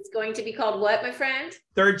podcast, it's going to be called what, my friend?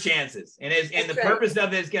 Third Chances. And the purpose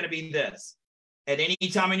of it is going to be this. At any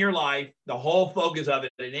time in your life, the whole focus of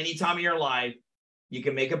it, at any time in your life, you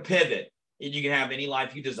can make a pivot and you can have any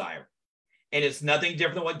life you desire. And it's nothing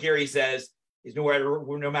different than what Gary says. Is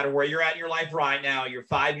no matter where you're at in your life right now, you're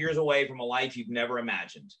 5 years away from a life you've never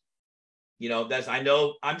imagined. I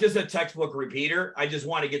know I'm just a textbook repeater. I just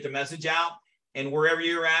want to get the message out. And wherever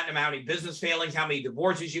you're at, no matter how many business failings, how many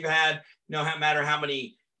divorces you've had, no matter how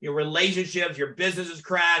many your relationships, your businesses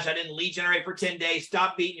crash. I didn't lead generate for 10 days.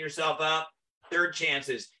 Stop beating yourself up. Third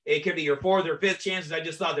chances. It could be your fourth or fifth chances. I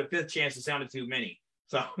just thought the fifth chances sounded too many.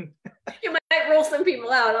 So you might rule some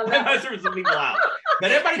people out on that. I might rule some people out.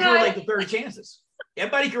 But everybody can relate to third chances.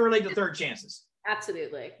 Everybody can relate to third chances.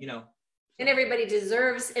 Absolutely. And everybody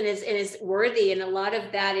deserves and is worthy. And a lot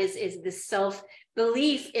of that is the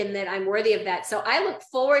self-belief in that I'm worthy of that. So I look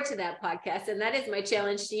forward to that podcast. And that is my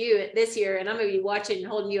challenge to you this year. And I'm going to be watching and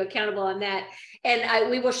holding you accountable on that. And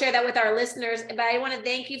we will share that with our listeners. But I want to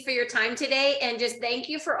thank you for your time today. And just thank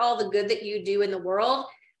you for all the good that you do in the world.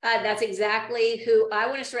 That's exactly who I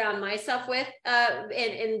want to surround myself with.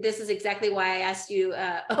 And this is exactly why I asked you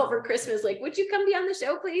over Christmas, would you come be on the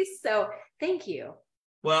show, please? So thank you.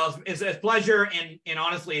 Well, it's a pleasure. And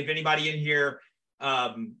honestly, if anybody in here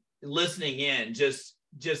listening in, just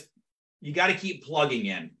you got to keep plugging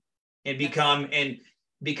in and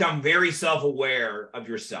become very self-aware of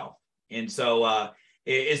yourself. And so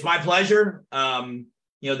it's my pleasure.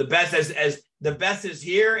 The best as the best is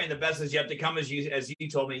here and the best is yet to come, as you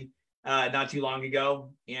told me not too long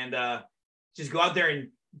ago. And just go out there and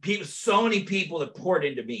so many people have poured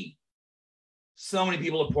into me.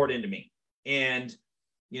 And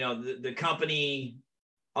the company,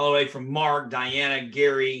 all the way from Mark, Diana,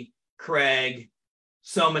 Gary, Craig,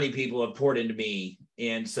 so many people have poured into me.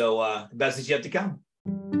 And so the best is yet to come.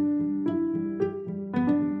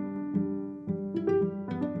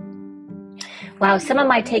 Wow, some of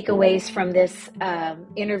my takeaways from this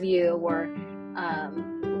interview were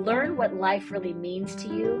learn what life really means to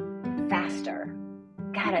you faster.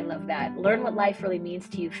 God, I love that. Learn what life really means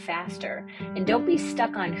to you faster. And don't be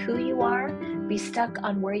stuck on who you are. Be stuck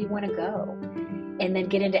on where you want to go. And then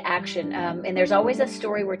get into action. And there's always a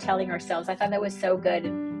story we're telling ourselves. I thought that was so good.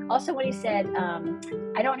 And also when he said,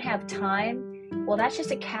 I don't have time. Well, that's just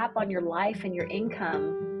a cap on your life and your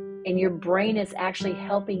income. And your brain is actually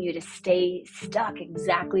helping you to stay stuck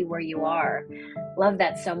exactly where you are. Love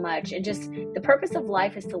that so much. And just the purpose of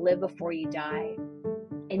life is to live before you die.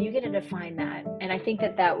 And you get to define that. And I think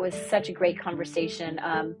that was such a great conversation.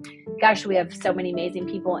 Gosh, we have so many amazing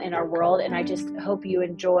people in our world. And I just hope you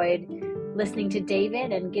enjoyed listening to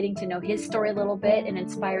David and getting to know his story a little bit, and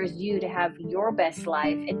inspires you to have your best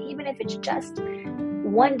life. And even if it's just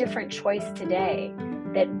one different choice today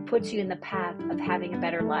that puts you in the path of having a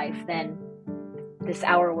better life, then this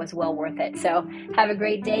hour was well worth it. So have a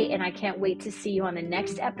great day. And I can't wait to see you on the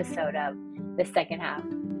next episode of The Second Half.